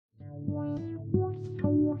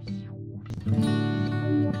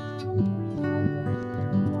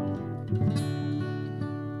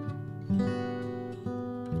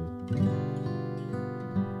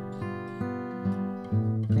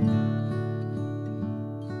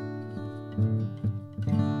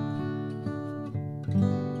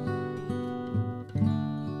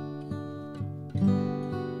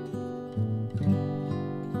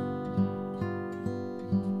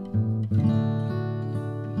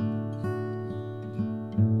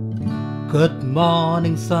Good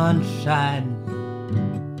morning, sunshine.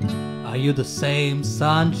 Are you the same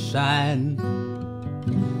sunshine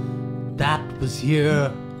that was here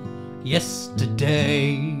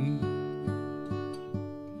yesterday?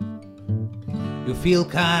 You feel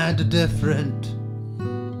kinda different,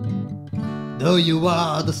 though you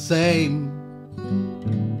are the same.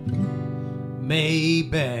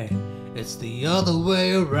 Maybe it's the other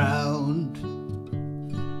way around.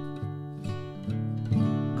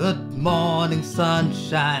 Good morning,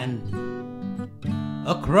 sunshine,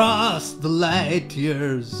 across the light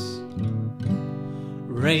years,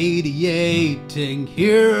 radiating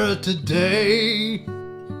here today.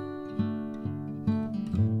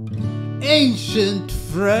 Ancient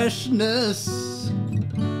freshness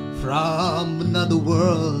from another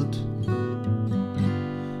world.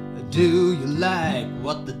 Do you like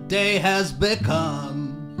what the day has become?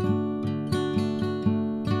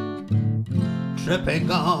 Tripping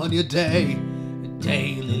on your day,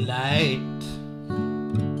 daily light.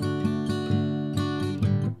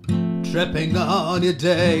 Tripping on your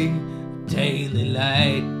day, daily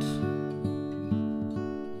light.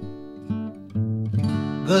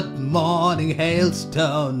 Good morning,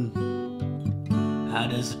 Hailstone. How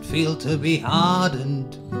does it feel to be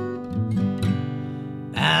hardened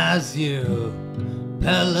as you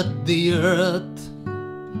pellet the earth?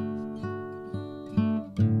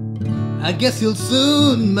 I guess you'll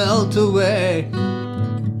soon melt away.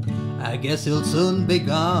 I guess you'll soon be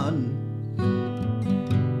gone.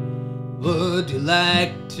 Would you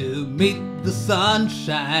like to meet the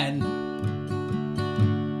sunshine?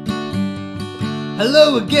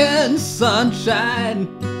 Hello again, sunshine.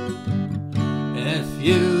 If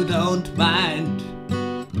you don't mind,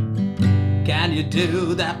 can you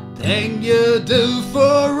do that thing you do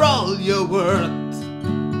for all you're worth?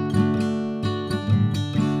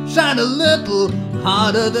 Shine a little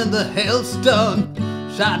harder than the hailstone.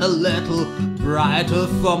 Shine a little brighter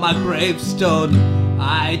for my gravestone.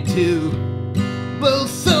 I too will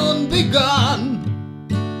soon be gone.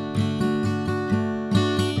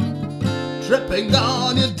 Tripping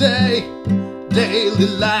on your day, daily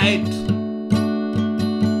light.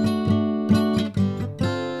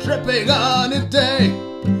 Tripping on your day,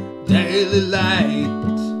 daily light.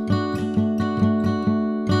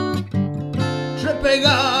 Tripping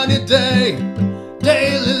on your day,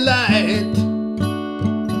 daily light.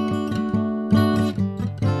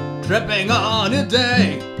 Tripping on your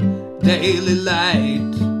day, daily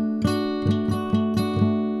light.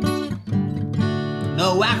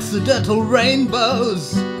 No accidental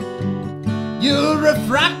rainbows. You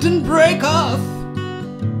refract and break off.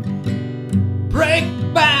 Break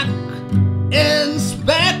back in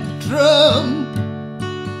spectrum.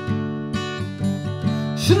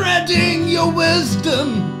 Shredding your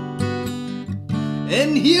wisdom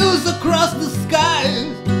in hues across the skies.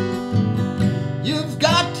 You've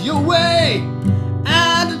got your way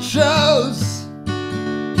and it shows.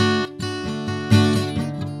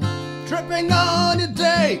 Tripping on your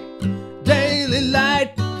day, daily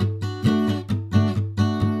light.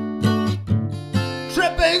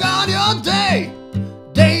 Tripping on your day,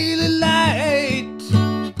 daily light.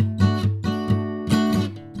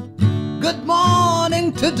 Good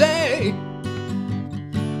morning today.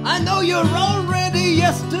 I know you're already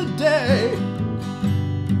yesterday.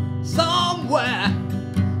 Somewhere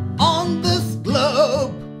on this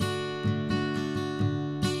globe.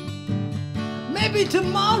 Maybe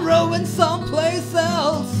tomorrow in someplace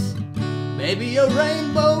else. Maybe a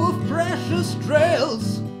rainbow of precious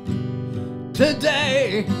trails.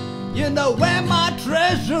 Today, you know where my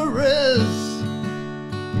treasure is.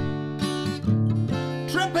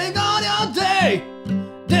 Tripping on your day,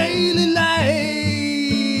 daily light.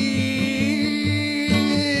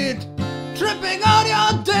 Tripping on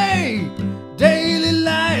your day, daily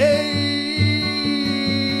light.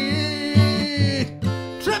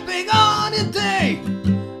 Tripping on your day,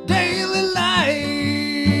 daily light.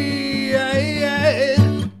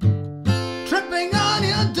 Tripping on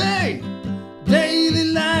your day, daily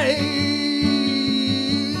light.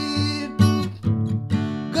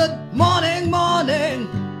 Good morning, morning.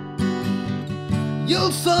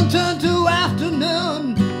 You'll soon turn to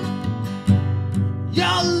afternoon.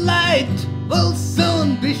 Your light will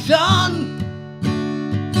soon be shone.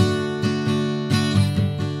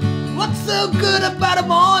 What's so good about a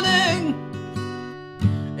morning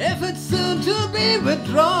if it's soon to be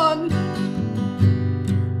withdrawn?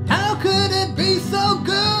 How could it be so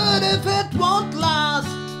good if it won't last?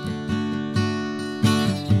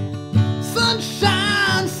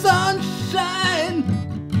 Sunshine, sunshine,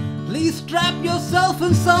 please strap yourself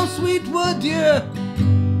in some sweet wood, dear.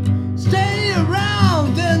 Stay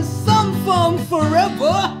around in some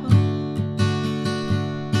forever.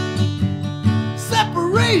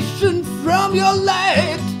 Separation from your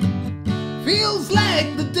light feels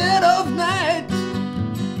like the dead of night.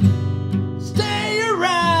 Stay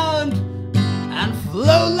around and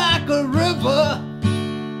flow like a river.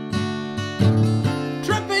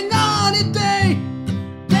 Tripping on a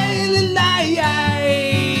daily light.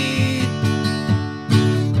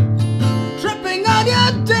 Tripping on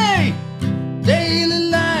your daily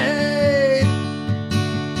light.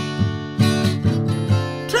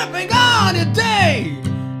 Tripping on your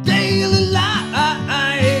daily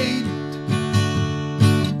light.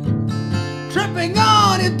 Tripping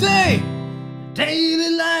on your daily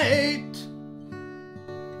light.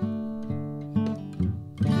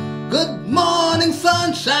 Good morning,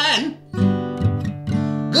 sunshine.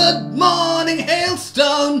 Good morning,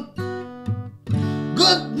 hailstone.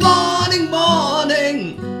 Good morning,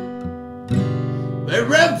 morning.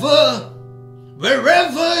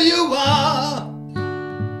 Wherever you are.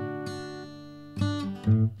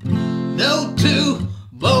 No two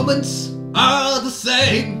moments are the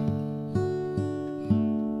same.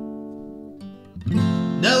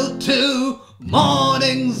 No two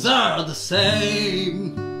mornings are the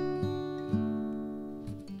same.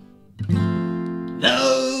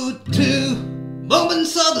 No two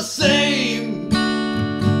moments are the same.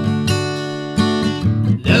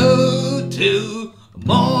 No two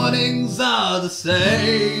mornings are the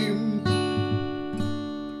same.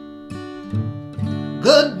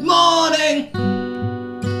 Good morning.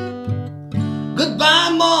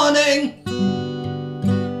 Goodbye morning.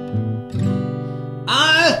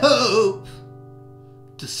 I hope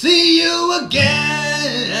to see you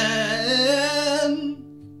again.